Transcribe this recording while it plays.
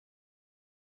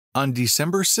On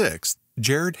December 6th,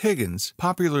 Jared Higgins,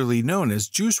 popularly known as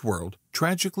Juice WRLD,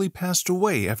 tragically passed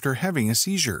away after having a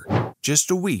seizure.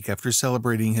 Just a week after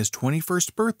celebrating his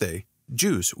 21st birthday,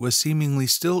 Juice was seemingly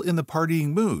still in the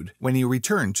partying mood when he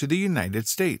returned to the United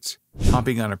States,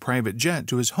 hopping on a private jet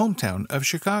to his hometown of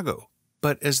Chicago.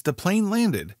 But as the plane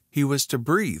landed, he was to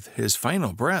breathe his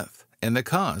final breath, and the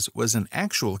cause was an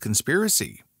actual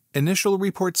conspiracy. Initial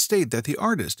reports state that the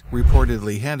artist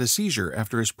reportedly had a seizure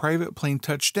after his private plane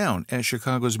touched down at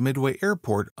Chicago's Midway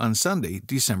Airport on Sunday,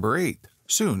 December 8th,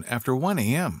 soon after 1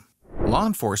 a.m. Law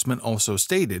enforcement also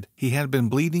stated he had been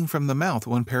bleeding from the mouth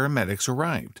when paramedics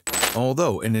arrived.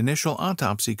 Although an initial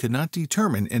autopsy could not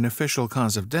determine an official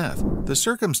cause of death, the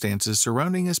circumstances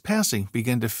surrounding his passing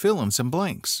began to fill in some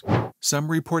blanks.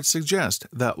 Some reports suggest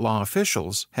that law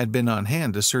officials had been on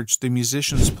hand to search the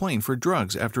musician's plane for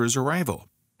drugs after his arrival.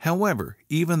 However,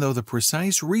 even though the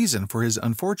precise reason for his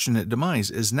unfortunate demise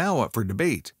is now up for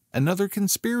debate, another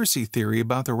conspiracy theory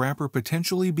about the rapper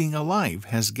potentially being alive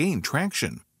has gained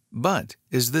traction. But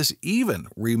is this even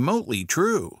remotely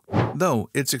true? Though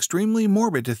it's extremely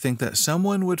morbid to think that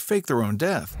someone would fake their own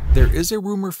death, there is a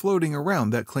rumor floating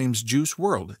around that claims Juice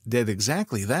WRLD did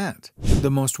exactly that. The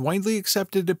most widely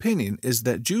accepted opinion is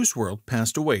that Juice WRLD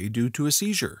passed away due to a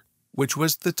seizure, which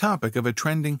was the topic of a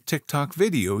trending TikTok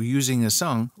video using his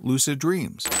song Lucid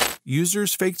Dreams.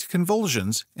 Users faked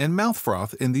convulsions and mouth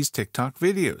froth in these TikTok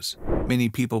videos. Many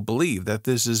people believe that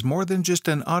this is more than just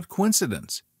an odd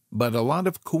coincidence, but a lot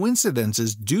of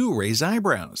coincidences do raise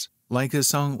eyebrows. Like his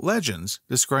song Legends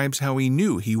describes how he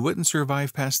knew he wouldn't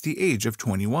survive past the age of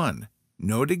 21.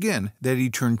 Note again that he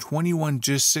turned 21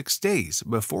 just 6 days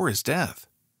before his death.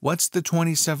 What's the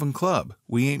 27 club?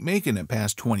 We ain't making it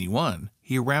past 21,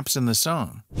 he raps in the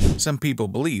song. Some people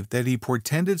believe that he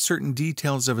portended certain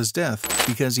details of his death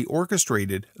because he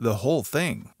orchestrated the whole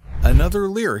thing. Another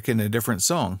lyric in a different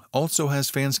song also has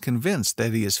fans convinced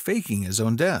that he is faking his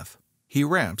own death. He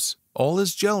raps, "All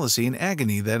is jealousy and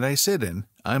agony that I sit in.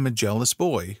 I'm a jealous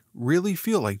boy, really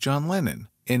feel like John Lennon,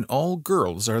 and all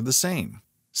girls are the same."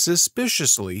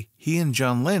 Suspiciously, he and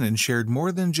John Lennon shared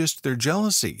more than just their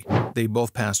jealousy. They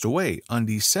both passed away on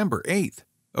December 8th.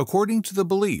 According to the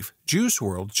belief, Juice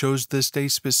WRLD chose this day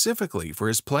specifically for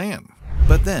his plan.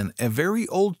 But then, a very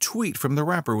old tweet from the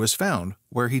rapper was found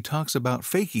where he talks about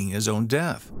faking his own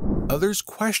death. Others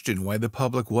question why the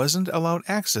public wasn't allowed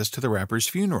access to the rapper's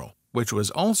funeral, which was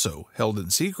also held in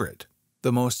secret.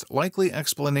 The most likely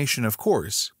explanation, of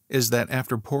course, is that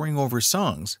after poring over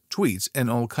songs, tweets, and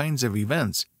all kinds of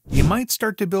events, you might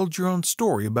start to build your own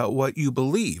story about what you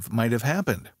believe might have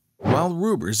happened. While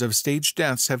rumors of staged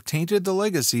deaths have tainted the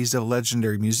legacies of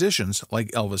legendary musicians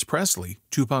like Elvis Presley,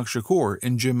 Tupac Shakur,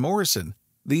 and Jim Morrison,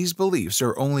 these beliefs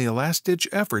are only a last-ditch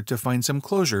effort to find some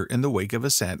closure in the wake of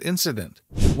a sad incident.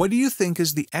 What do you think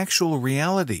is the actual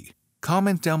reality?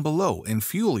 Comment down below and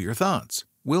fuel your thoughts.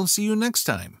 We'll see you next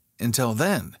time. Until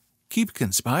then, keep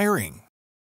conspiring.